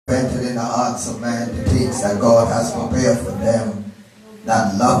in the hearts of man the things that God has prepared for them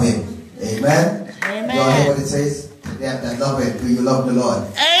that love him. Amen? Amen. You all hear what it says? To them that love him. Do you love the Lord?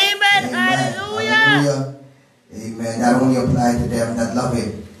 Amen. Amen. Hallelujah. Hallelujah. Amen. That only applies to them that love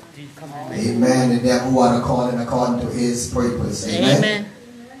him. Amen. And them who are called according to his purpose. Amen. Amen.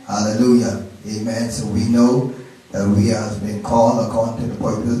 Hallelujah. Amen. So we know that we have been called according to the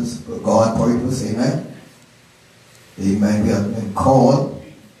purpose, God's purpose. Amen. Amen. We have been called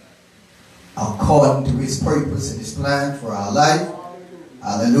according to his purpose and his plan for our life.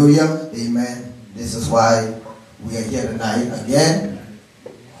 Hallelujah. Amen. This is why we are here tonight again.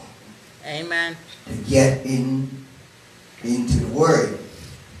 Amen. To get into the Word.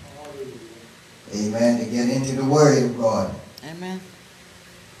 Amen. To get into the Word of God. Amen.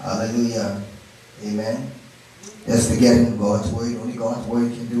 Hallelujah. Amen. Just to get into God's Word. Only God's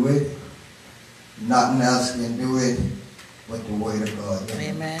Word can do it. Nothing else can do it but the Word of God.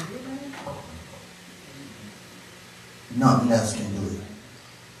 Amen. Nothing else can do it.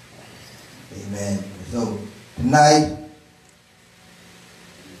 Amen. So tonight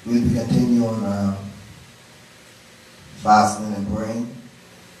we'll be continuing on fasting and praying.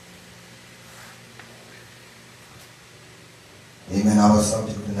 Amen. Our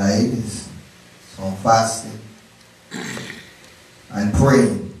subject tonight is on fasting and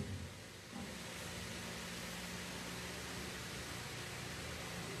praying.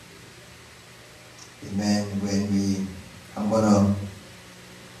 Amen.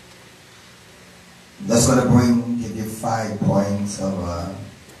 Give you 5 points of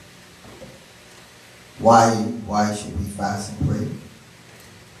why should we fast and pray?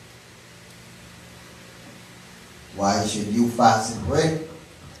 Why should you fast and pray?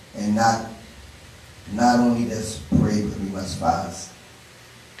 And not only just pray, but we must fast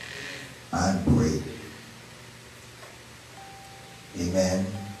and pray. Amen.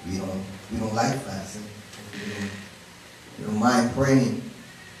 We don't like fasting. We don't mind praying.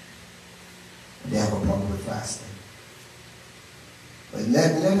 They have a problem with fasting. But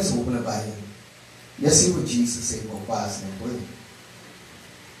let us open the Bible. Let's see what Jesus said about fasting and praying.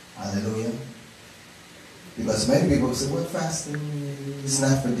 Hallelujah. Because many people say, well, fasting is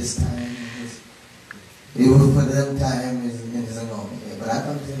not for this time. It was for them time and it's a normal. But I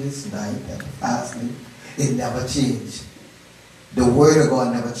come to this night that fasting, it never changed. The Word of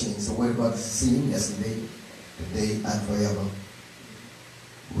God never changed. The Word of God is the same yesterday, today, and forever.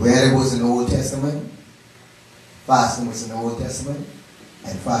 Where it was in the Old Testament, fasting was in the Old Testament,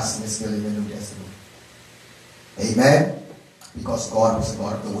 and fasting is still in the New Testament. Amen? Because God was the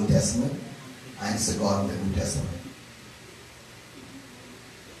God of the Old Testament, and He's the God of the New Testament.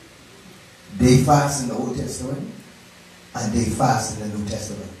 They fast in the Old Testament, and they fast in the New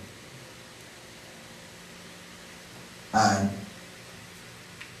Testament. And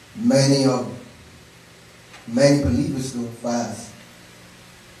many believers don't fast.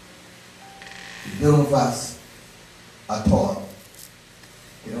 They don't fast at all.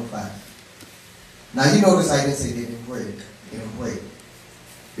 They don't fast. Now you notice I didn't say they didn't pray. They don't pray.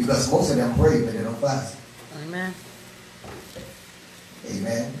 Because most of them pray, but they don't fast. Amen.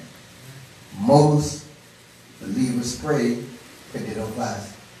 Amen. Most believers pray, but they don't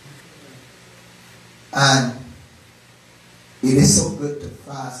fast. And it is so good to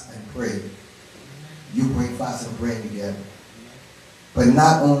fast and pray. You bring fast and praying together. But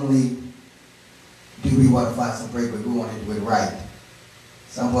not only do we want to fast and pray, but we want to do it right.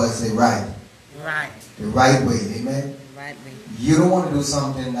 Somebody say right. Right. The right way. Amen. Right way. You don't want to do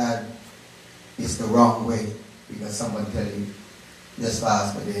something that is the wrong way because somebody tell you just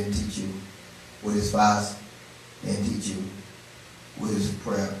fast, but they didn't teach you what is fast. They didn't teach you what is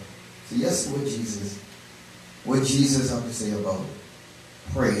prayer. So yes, what Jesus have to say about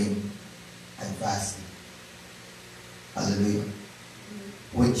praying and fasting. Hallelujah.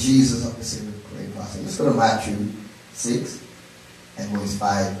 What Jesus have to say about praying and fasting. Let's go to Matthew 6 and verse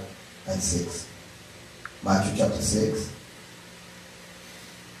 5 and 6. Matthew chapter 6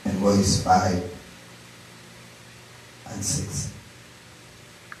 and verse 5 and 6.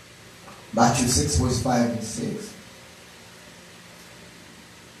 Matthew 6 verse 5 and 6.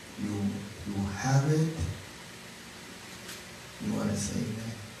 You have it. You want to say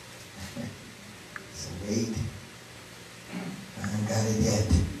that? So wait. I haven't got it yet.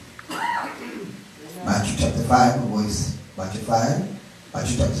 Matthew chapter 5 verse Matthew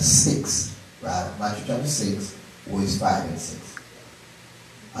chapter 6 rather. Matthew chapter 6 verse 5 and 6.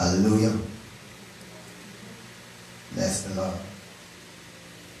 Hallelujah. Bless the Lord.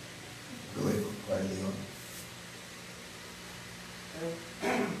 Go ahead, Brother Leon.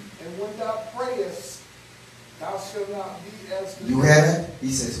 And when thou prayest, Thou shalt not be as the You hear that?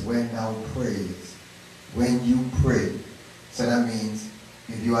 He says, when thou prays. When you pray. So that means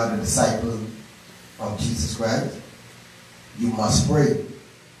if you are the disciple of Jesus Christ, you must pray.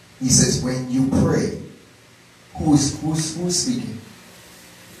 He says, when you pray. Who's speaking?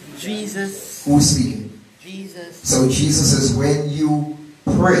 Jesus. Who's speaking? Jesus. So Jesus says, when you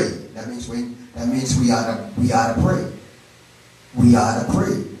pray, that means we are to pray. We are to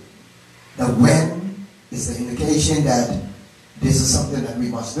pray. The when is the indication that this is something that we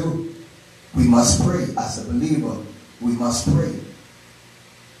must do. We must pray as a believer. We must pray.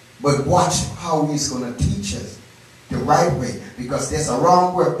 But watch how he's going to teach us the right way. Because there's a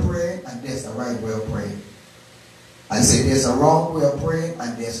wrong way of praying and there's a right way of praying. I say there's a wrong way of praying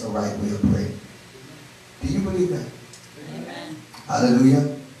and there's a right way of praying. Do you believe that? Amen.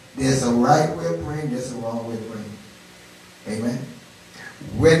 Hallelujah. There's a right way of praying, there's a wrong way of praying. Amen.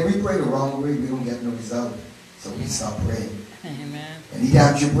 When we pray the wrong way, we don't get no result. So we stop praying. Amen.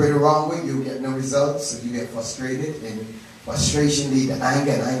 Anytime you pray the wrong way, you get no results. So you get frustrated. And frustration leads to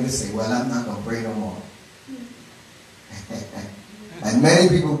anger. And anger say, well, I'm not going to pray no more. And many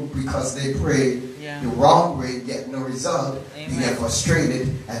people, because they pray the wrong way, get no result. Amen. You get frustrated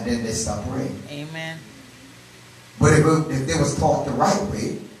and then they stop praying. Amen. But if they was taught the right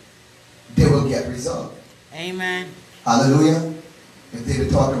way, they will get result. Amen. Hallelujah. If they were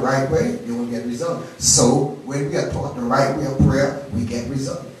taught the right way, they will get result. So when we are taught the right way of prayer, we get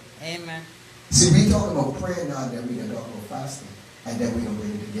result. Amen. See, we talking about prayer now, then we can talk about fasting. And then we can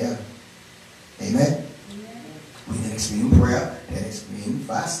bring it together. Amen. We can explain prayer, then explain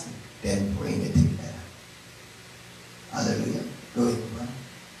fasting, then bring it together. Hallelujah. Go ahead, brother.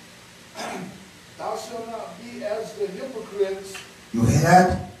 Thou shalt not be as the hypocrites. You hear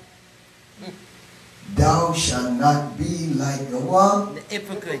that? Thou shalt not be like the one. The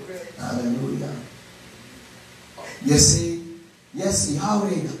hypocrite. Hallelujah. You see how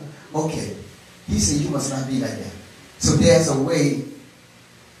they, okay. He said you must not be like that. So there's a way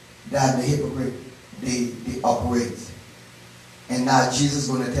that the hypocrite, they operate. And now Jesus is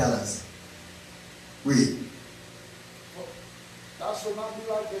going to tell us. Read. Thou shalt not be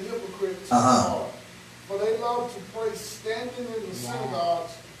like the hypocrites. For they love to pray standing in the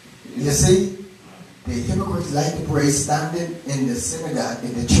synagogues. You see, the hypocrites like to pray standing in the synagogue,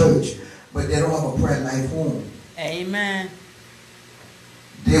 in the church, but they don't have a prayer life home. Amen.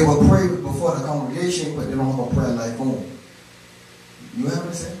 They will pray before the congregation, but they don't have a prayer life home. You hear what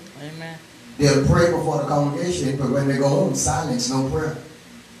I'm saying? Amen. They'll pray before the congregation, but when they go home, silence, no prayer.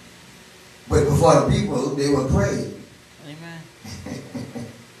 But before the people, they will pray. Amen.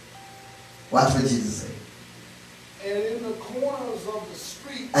 Watch what Jesus said. And in the corners of the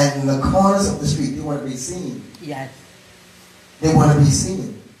street. And in the corners of the street, they want to be seen. Yes. They want to be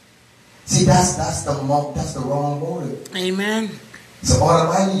seen. See, that's the wrong motive. Amen. So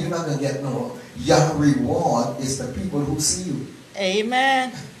automatically, you're not going to get no. Your reward is the people who see you.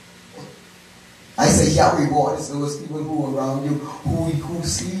 Amen. I say your reward is those people who are around you, who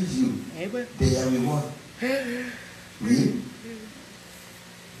sees you. Amen. They are reward. Read.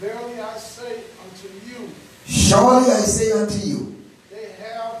 Verily I say unto you. Surely I say unto you. They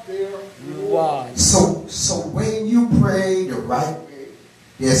have their Reward. So when you pray the right way,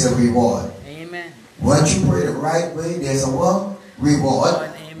 there's a reward. Amen. Once you pray the right way, there's a what?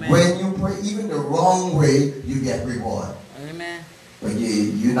 Reward. Amen. When you pray even the wrong way, you get reward. Amen. But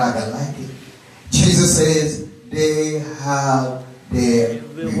you're not going to like it. Jesus says they have their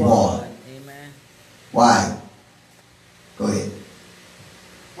reward. Amen. Why? Go ahead.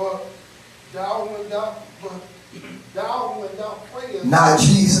 But thou when thou prayest. Now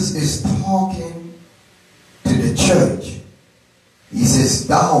Jesus is talking to the church. He says,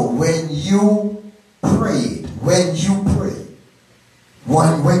 thou, when you pray, when you pray,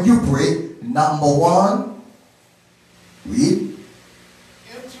 number one, read.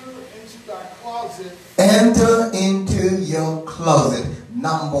 Enter into your closet.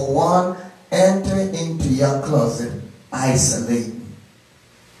 Number one, enter into your closet. Isolate.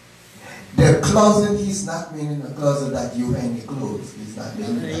 The closet, he's not meaning a closet that you hang your clothes. He's not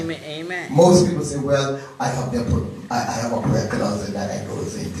meaning that. Amen. Amen. Most people say, well, I have a prayer closet that I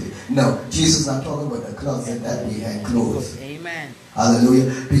goes into. No, Jesus is not talking about the closet that we hang clothes. Amen.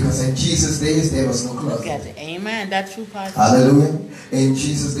 Hallelujah. Because in Jesus' days, there was no closet. Amen. That's true, Pastor. Hallelujah. In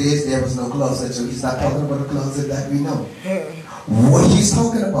Jesus' days, there was no closet. So he's not talking about a closet that we know. What he's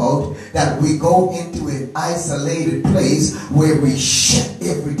talking about, that we go into an isolated place where we shut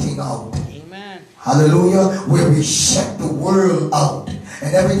everything out. Amen. Hallelujah. Where we shut the world out.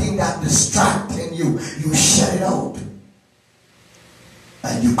 And everything that distracting you, you shut it out.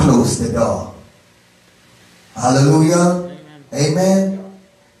 And you close the door. Hallelujah. Amen. Amen.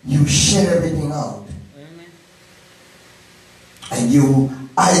 You shut everything out. Amen. And you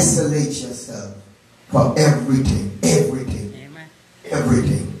isolate yourself from everything. Everything. Amen.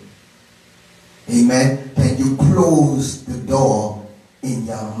 Everything. Amen. And you close the door in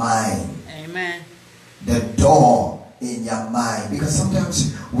your mind. Amen. The door in your mind. Because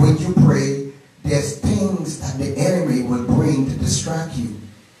sometimes when you pray, there's things that the enemy will bring to distract you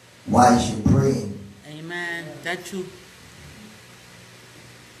while you're praying. Amen. That's true.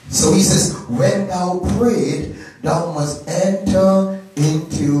 So he says, when thou prayed, thou must enter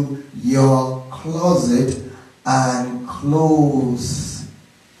into your closet and close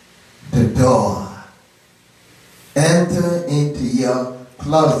the door. Enter into your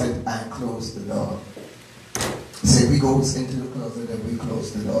closet and close the door. He said, we go into the closet and we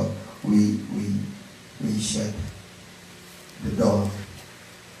close the door. We shut the door.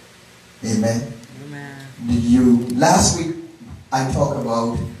 Amen. Amen. Last week I talked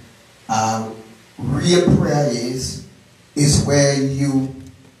about real prayer is where you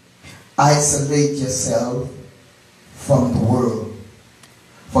isolate yourself from the world,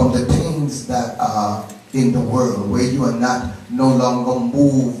 from the things that are in the world, where you are no longer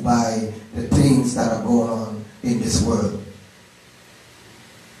moved by the things that are going on in this world.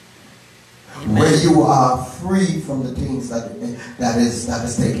 Amen. Where you are free from the things that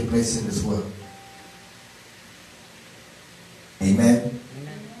is taking place in this world. Amen.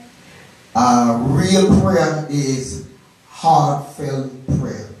 Real prayer is heartfelt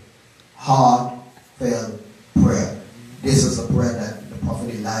prayer. Heartfelt prayer. This is a prayer that the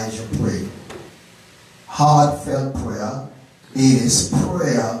prophet Elijah prayed. Heartfelt prayer is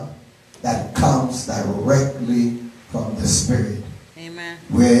prayer that comes directly from the Spirit. Amen.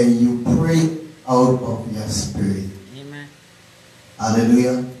 Where you pray out of your spirit. Amen.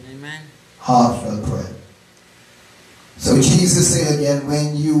 Hallelujah. Amen. Heartfelt prayer. So Jesus said again,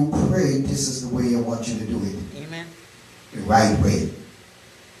 when you pray, this is the way I want you to do it. Amen. The right way.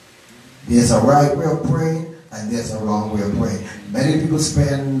 There's a right way of praying and there's a wrong way of praying. Many people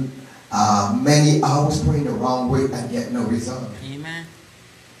spend many hours praying the wrong way and get no result. Amen.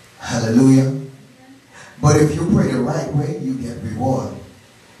 Hallelujah. But if you pray the right way, you get reward.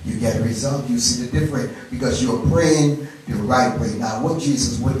 You get a result. You see the difference because you're praying the right way. Now, what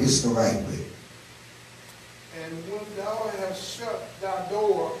is the right way? And when thou hast shut thy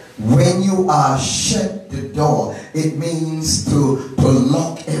door. When you are shut the door, it means to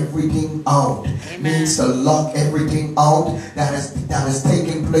lock everything out. Amen. It means to lock everything out that is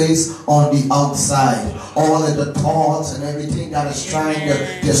taking place on the outside. All of the thoughts and everything that is trying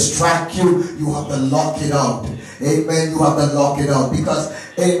to distract you, you have to lock it out. Amen. You have to lock it out because,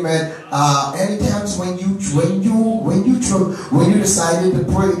 amen. Anytime when you decided to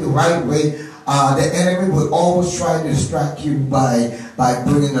pray the right way, the enemy will always try to distract you by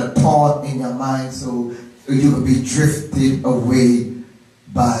bringing a thought in your mind so you will be drifted away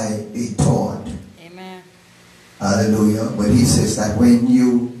by a thought. Amen. Hallelujah. But he says that when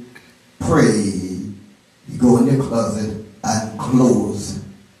you pray, you go in your closet and close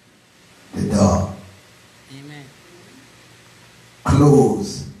the door. Amen.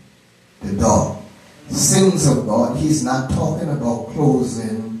 Close the door. Sins of God, he's not talking about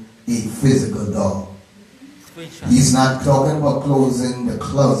closing a physical door. He's not talking about closing the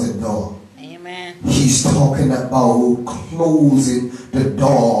closet door. Amen. He's talking about closing the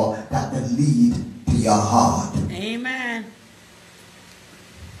door that will lead to your heart. Amen.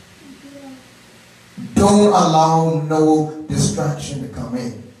 Don't allow no distraction to come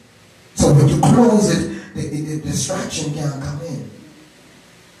in. So when you close it, the distraction can't come in.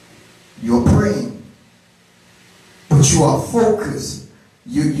 You're praying, but you are focused.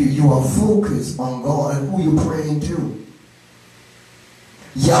 You are focused on God and who you're praying to.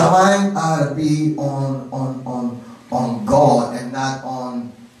 Your mind ought to be on God and not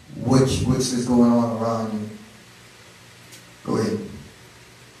on which is going on around you. Go ahead.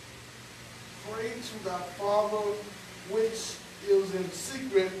 Pray to thy Father which is in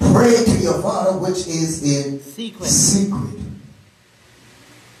secret. Pray to your Father which is in secret.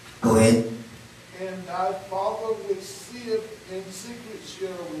 Go ahead. And thy Father which seeth in secret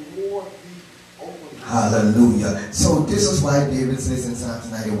shall reward thee openly. Hallelujah. So this is why David says in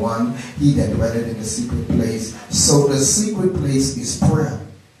Psalms 91, he that dwelleth in the secret place. So the secret place is prayer.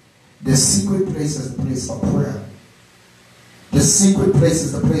 The secret place is the place of prayer. The secret place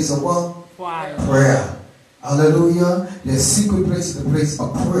is the place of what? Prayer. Hallelujah. The secret place is the place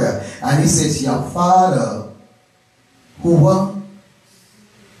of prayer. And he says, your Father, who what?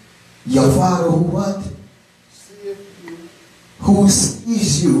 Your Father who what? Seeth you. Who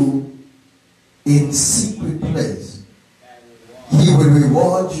sees you in secret place, he will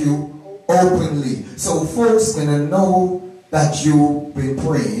reward you openly. So folks gonna know that you've been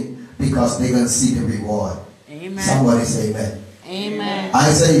praying because they're gonna see the reward. Amen. Somebody say amen. Amen. I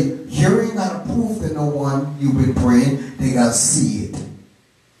say, you ain't gotta prove to no one you've been praying. They gotta see it.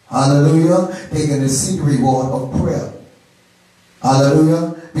 Hallelujah. They're gonna see the reward of prayer.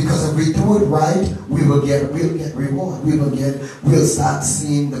 Hallelujah. Because if we do it right, we'll get reward. We'll start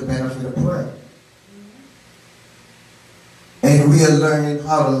seeing the benefit of prayer. And we'll learn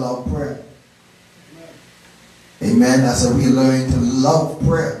how to love prayer. Amen. I said we learn to love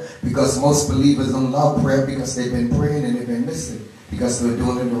prayer. Because most believers don't love prayer because they've been praying and they've been missing. Because they're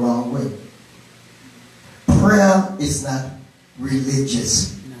doing it the wrong way. Prayer is not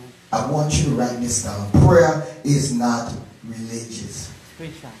religious. No. I want you to write this down. Prayer is not religious.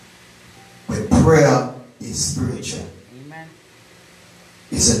 Spiritual. But prayer is spiritual. Amen.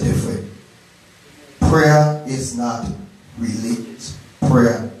 It's a different. Prayer is not religious.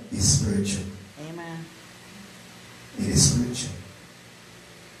 Prayer is spiritual. Amen. It is spiritual.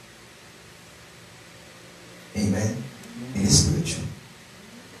 Amen. It is spiritual.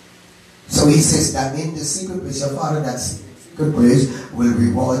 So he says that in the secret place, your Father that secret place will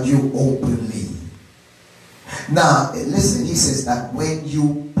reward you openly. Now, listen, he says that when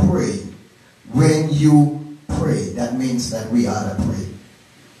you pray, that means that we ought to pray.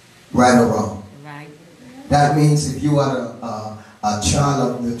 Right or wrong? Right. That means if you are a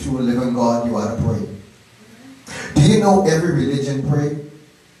child of the true living God, you ought to pray. Do you know every religion pray?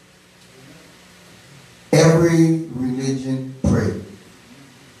 Every religion pray.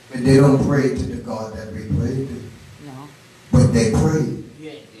 But they don't pray to the God that we pray to. No. But they pray.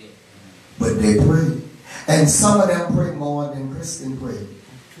 But they pray. And some of them pray more than Christians pray.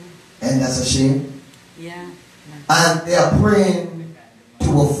 And that's a shame. Yeah. And they are praying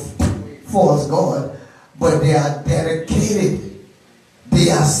to a false God, but they are dedicated.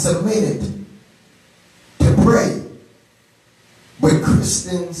 They are submitted to pray. But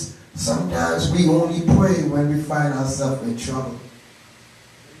Christians, sometimes we only pray when we find ourselves in trouble.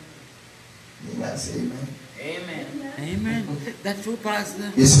 You gotta say amen. Amen. Amen. That's true,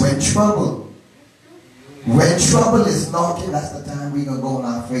 Pastor. It's when trouble is knocking, that's the time we're gonna go on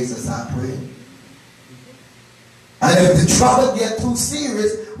our face and start praying. And if the trouble get too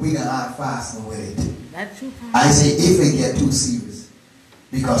serious, we're gonna start fasting with it. That's true, Pastor. I say if it get too serious,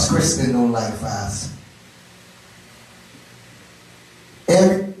 because Christians don't like fast.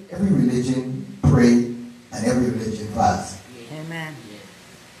 Every religion pray and every religion fast. Amen.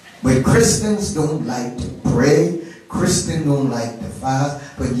 But Christians don't like to pray. Christians don't like to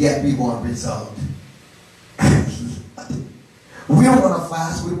fast. But yet we want result. We don't want to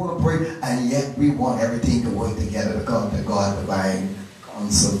fast. We want to pray. And yet we want everything to work together to come to God divine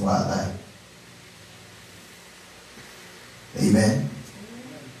counsel for our life. Amen.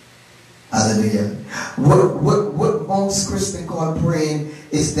 Hallelujah. What most Christians call praying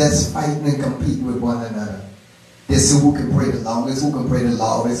is just fighting and competing with one another. They see who can pray the longest, who can pray the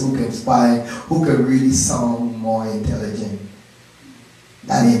loudest, who can inspire, who can really sound more intelligent.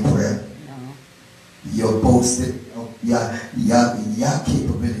 That ain't prayer. No. Your boasted, your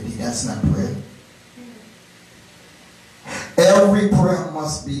capability, that's not prayer. Every prayer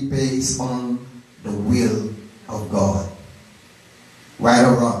must be based on the will of God. Right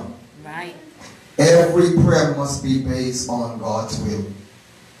or wrong? Right. Every prayer must be based on God's will.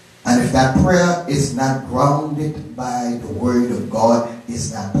 And if that prayer is not grounded by the word of God,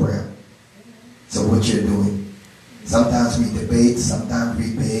 it's not prayer. So what you're doing? Sometimes we debate, sometimes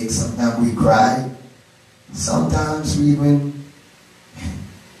we beg, sometimes we cry, sometimes we even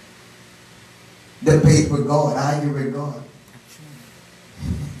debate with God, argue with God.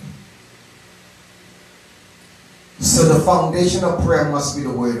 So the foundation of prayer must be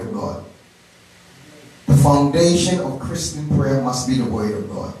the word of God. The foundation of Christian prayer must be the word of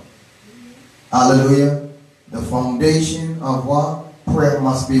God. Hallelujah. The foundation of what? Prayer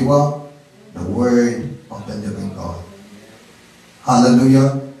must be what? The word of the living God.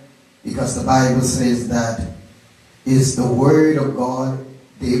 Hallelujah. Because the Bible says that is the word of God.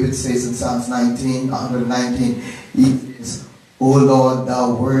 David says in Psalms 119, he says, O Lord, thy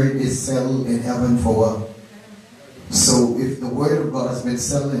word is settled in heaven forever. So if the word of God has been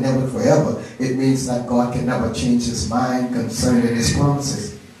settled in heaven forever, it means that God can never change his mind concerning his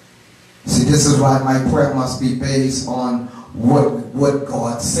promises. See, this is why my prayer must be based on what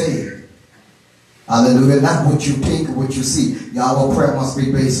God said. Hallelujah. Not what you think or what you see. Our prayer must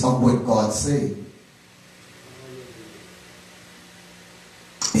be based on what God said.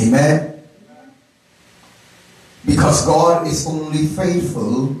 Amen. Because God is only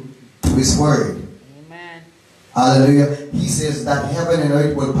faithful to to his word. Amen. Hallelujah. He says that heaven and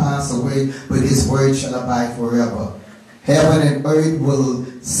earth will pass away, but his word shall abide forever. Heaven and earth will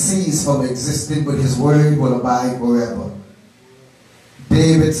cease from existing, but his word will abide forever.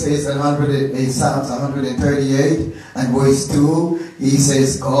 David says in Psalms 138 and verse 2, he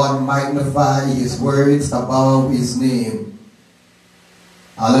says, God magnify his words above his name.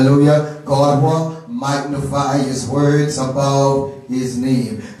 Hallelujah. God will magnify his words above his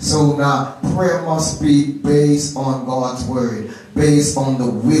name. So now prayer must be based on God's word, based on the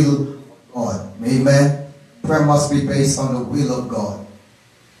will of God. Amen. Prayer must be based on the will of God.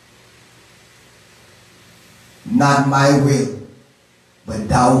 Not my will, but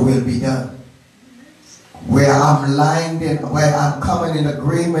thy will be done. Where I'm lying in, where I'm coming in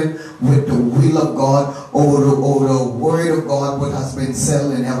agreement with the will of God or the word of God, what has been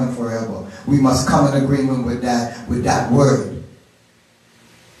settled in heaven forever. We must come in agreement with that word.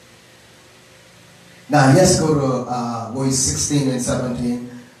 Now let's go to verse 16 and 17.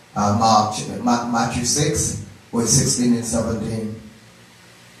 Matthew 6, verse 16 and 17.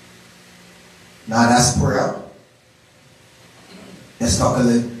 Now that's prayer. Let's talk a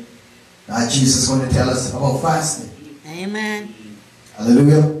little. Now Jesus is going to tell us about fasting. Amen.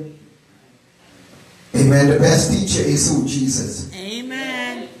 Hallelujah. Amen. The best teacher is who? Jesus.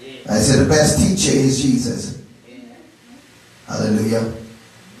 Amen. I said the best teacher is Jesus. Hallelujah.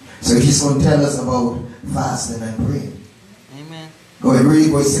 So he's going to tell us about fasting and praying. Amen. Go ahead,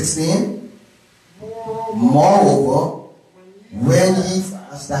 read verse 16. Moreover, when ye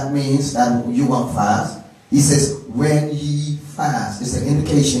fast, that means that you want fast. He says, when ye fast, it's an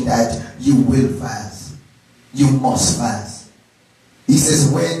indication that you will fast. You must fast. He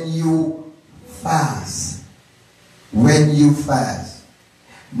says, when you fast. When you fast.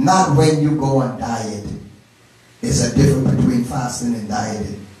 Not when you go on diet. There's a difference between fasting and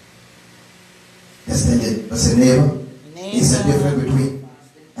dieting. That's the neighbor. It's a difference between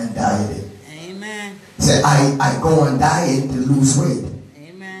and dieting. Amen. Say, I go on diet to lose weight.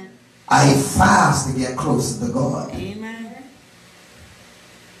 Amen. I fast to get closer to God. Amen.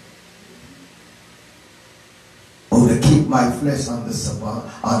 Or to keep my flesh under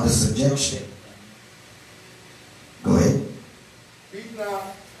subjection. Go ahead. Be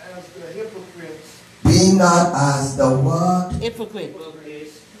not as the hypocrites. Be not as the what? Hypocrite.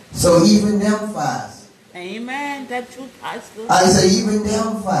 So even them fast. Amen. That's true, Pastor. I say even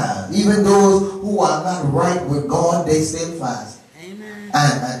them fast. Even those who are not right with God, they still fast. Amen.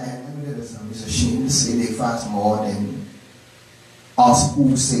 And let me tell you something. It's a shame to say they fast more than us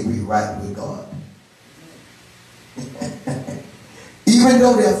who say we right with God. Even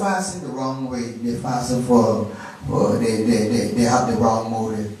though they're fasting the wrong way, they're fasting for they have the wrong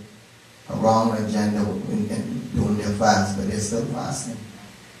motive, a wrong agenda in doing their fast, but they're still fasting.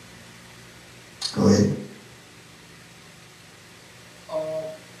 Go ahead.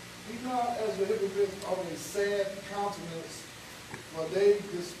 Be not as the hypocrites of a sad countenance, for they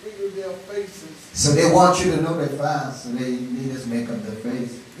disfigure their faces. So they want you to know they fast, so they just make up their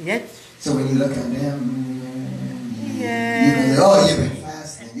face. Yes. So when you look at them, you can say, oh, you've been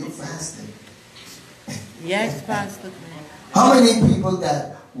fasting. You're fasting. Yes, Pastor. How many people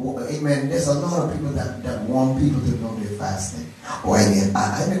that, amen, there's a lot of people that want people to know they're fasting. Or I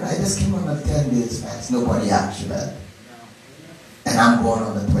just came on a 10 days fast. Nobody asked you that. And I'm going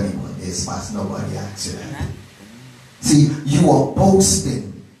on a 21 days fast. Nobody asked you that. See, you are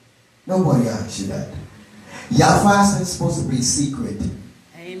boasting. Nobody asked you that. Your fasting is supposed to be secret.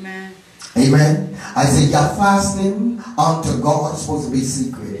 Amen. Amen. I say your fasting unto God is supposed to be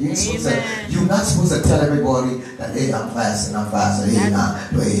secret. You're not supposed to tell everybody that, hey, I'm fasting. Hey,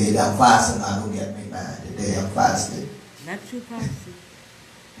 I'm fasting. I don't get me mad today. I'm fasting. That's true, Pastor.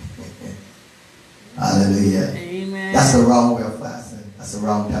 Hallelujah. Amen. That's the wrong way of fasting. That's the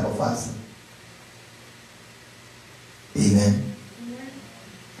wrong type of fasting. Amen.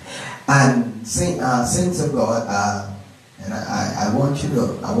 And saints of God, and I want you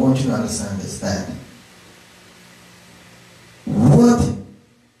to understand this, that what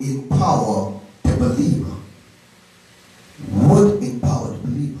empower the believer? What empower the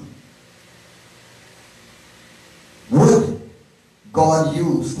believer? What God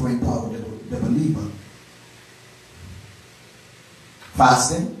used to empower the believer?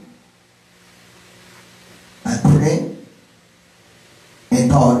 Fasting and praying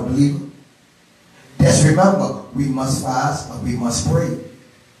empower the believer. Just remember, we must fast and we must pray.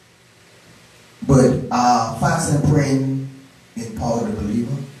 But fasting and praying empower the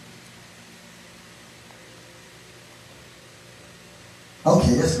believer.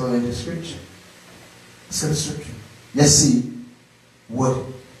 Okay, let's go into scripture. Let's go to scripture. Let's see what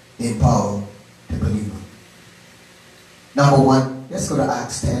empower the believer. Number one, let's go to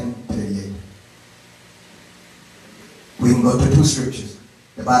Acts 10:38. We can go to two scriptures.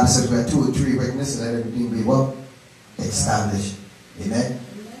 The Bible says we have 2 or 3 witnesses, let everything be what? Established. Amen?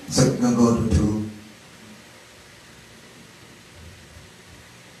 So we're going to go to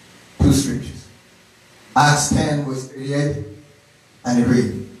two scriptures. Acts 10 verse 38, and it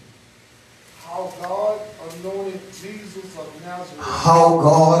reads, How God anointed Jesus of Nazareth. How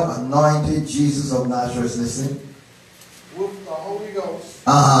God anointed Jesus of Nazareth, listen. With the Holy Ghost.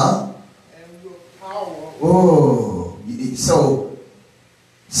 Uh-huh. And with power. Oh,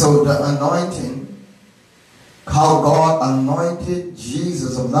 so the anointing, how God anointed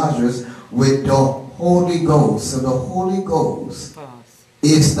Jesus of Nazareth with the Holy Ghost. So the Holy Ghost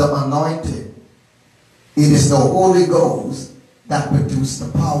is the anointing. It is the Holy Ghost that produced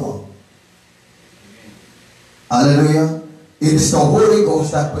the power. Hallelujah. It is the Holy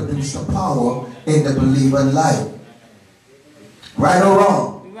Ghost that produced the power in the believer's life. Right or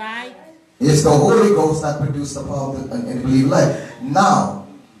wrong? Right. It's the Holy Ghost that produced the power in the believer's life. Now,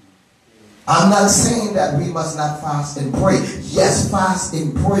 I'm not saying that we must not fast and pray. Yes, fast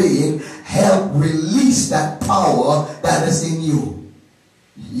and praying help release that power that is in you.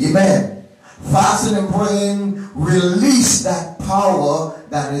 Amen. Fasting and praying release that power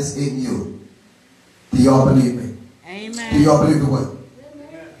that is in you. Do y'all believe me? Amen. Do y'all believe the word?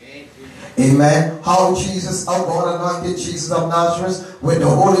 Amen. How God anointed Jesus of Nazareth with the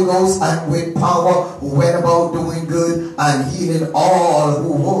Holy Ghost and with power, who went about doing good and healing all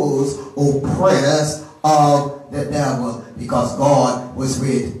who was oppressed of the devil, because God was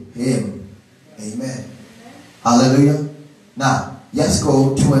with him. Amen. Hallelujah. Now, let's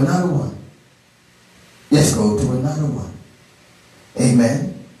go to another one. Let's go to another one.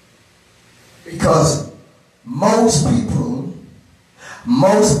 Amen. Because most people,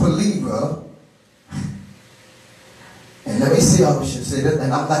 most believer, and let me see how we should say that,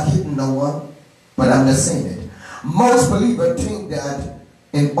 and I'm not hitting no one, but I'm just saying it. Most believers think that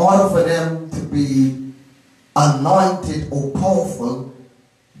in order for them to be anointed or powerful,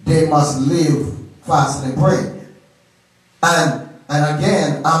 they must live fasting and praying. And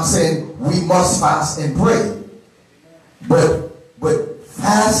again, I'm saying we must fast and pray. But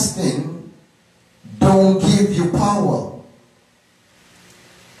fasting don't give you power.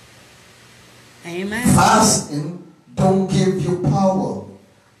 Amen. Fasting don't give you power.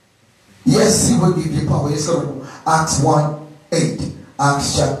 Yes, he will give you power. Let's go to Acts 1:8.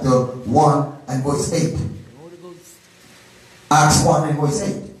 Acts chapter 1 and verse 8. Acts 1 and verse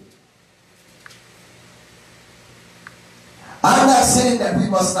 8. I'm not saying that we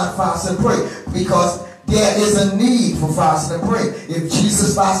must not fast and pray, because there is a need for fast and pray. If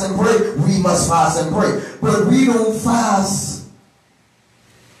Jesus fast and pray, we must fast and pray. But we don't fast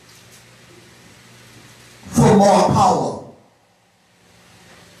for more power.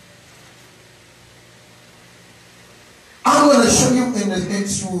 I'm going to show you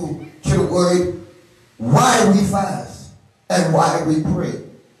through the word why we fast and why we pray.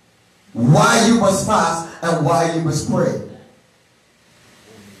 Why you must fast and why you must pray.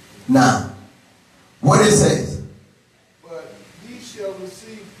 Now, what it says. But ye shall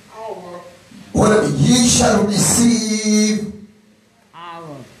receive power. What ye shall receive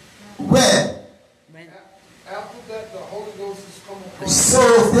Power. when? After that, the Holy Ghost is coming upon you. So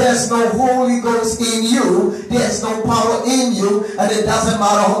if there's no Holy Ghost in you, there's no power in you, and it doesn't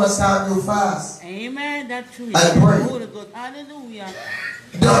matter how much time you fast. Amen. That's true. And pray. Holy Ghost. Hallelujah.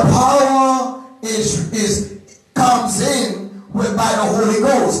 The power comes in by the Holy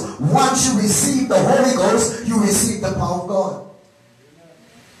Ghost. Once you receive the Holy Ghost, you receive the power of God.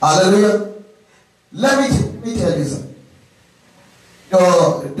 Hallelujah. Let me tell you something. The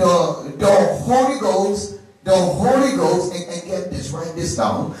Holy Ghost, and get this, write this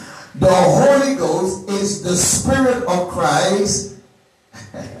down. The Holy Ghost is the Spirit of Christ.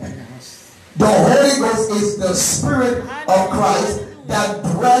 The Holy Ghost is the Spirit of Christ that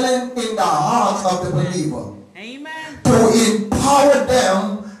dwelling in the heart of the believer. Amen. To empower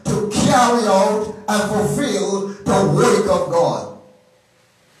them to carry out and fulfill the work of God.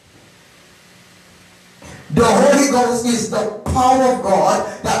 The Holy Ghost is the power of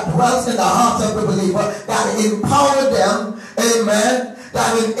God that dwells in the heart of the believer, that empower them, amen,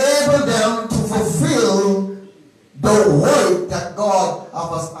 that enable them to fulfill the work that God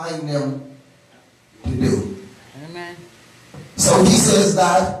has assigned them to do. Amen. So he says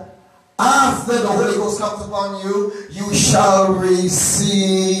that after the Holy Ghost comes upon you, you shall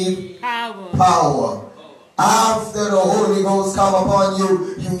receive power. After the Holy Ghost come upon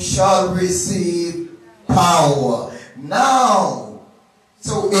you, you shall receive power. Now,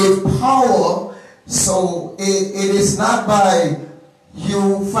 So if power, so it is not by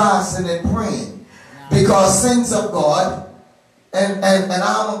you fasting and praying. Because saints of God, and I'm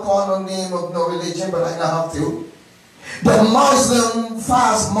going to call no name of no religion, but I don't have to. The Muslim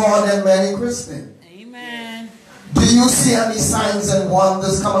fast more than many Christians. Amen. Do you see any signs and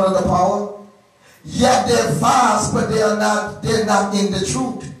wonders coming under power? Yet they fast, but they're not in the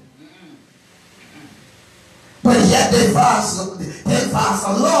truth. But yet they fast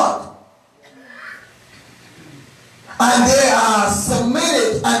a lot. And they are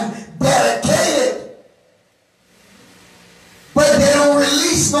submitted and dedicated. But they don't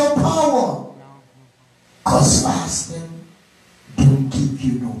release no power. Because fasting don't give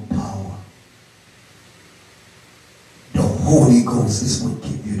you no power. The Holy Ghost is what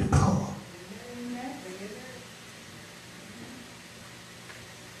gives you the power.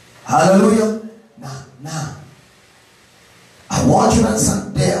 Hallelujah. Now, I want you to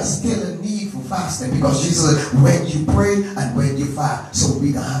understand there's still a need for fasting, because Jesus said, when you pray and when you fast. So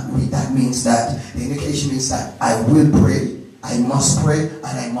that means that, the indication means that I will pray, I must pray, and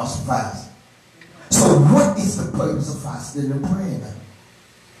I must fast. So what is the purpose of fasting and praying?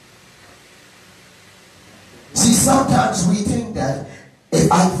 See, sometimes we think that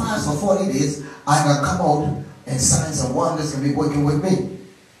if I fast for 40 days, I'm going to come out and signs and wonders going to be working with me.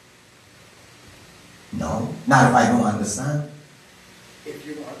 No, not if I don't understand. If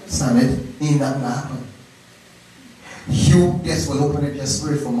you don't understand it, ain't nothing happen. You just will open up your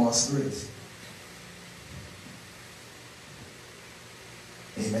spirit for more spirits.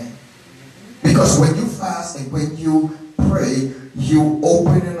 Amen. Because when you fast and when you pray, you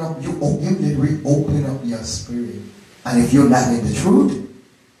literally open up your spirit. And if you're not in the truth,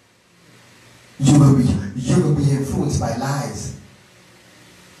 you will be influenced by lies.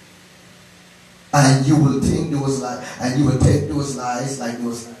 And you will think those lies, and you will take those lies like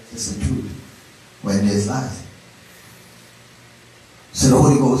those lies is the truth, when there's lies. So the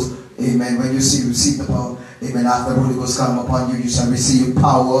Holy Ghost, amen, when you receive the power, amen, after the Holy Ghost come upon you, you shall receive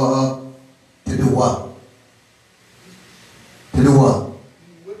power to do what? To do what?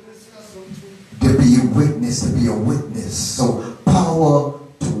 To be a witness, to be a witness. So power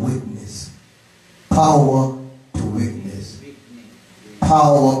to witness. Power to witness.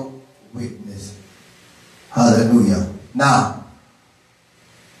 Power to witness. Hallelujah. Now,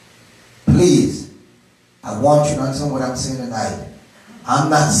 please, I want you to understand what I'm saying tonight. I'm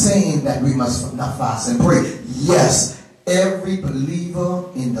not saying that we must not fast and pray. Yes, every believer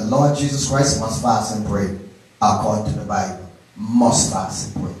in the Lord Jesus Christ must fast and pray. According to the Bible, must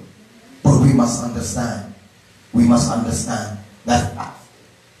fast and pray. But we must understand that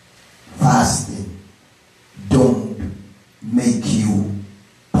fasting don't make you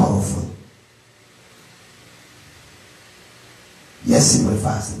powerful. Yes, it will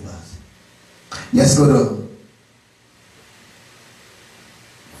fasting does. Let's go to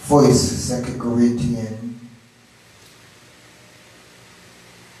 2 Corinthians.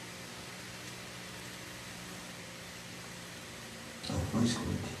 Oh, 1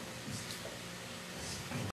 Corinthians.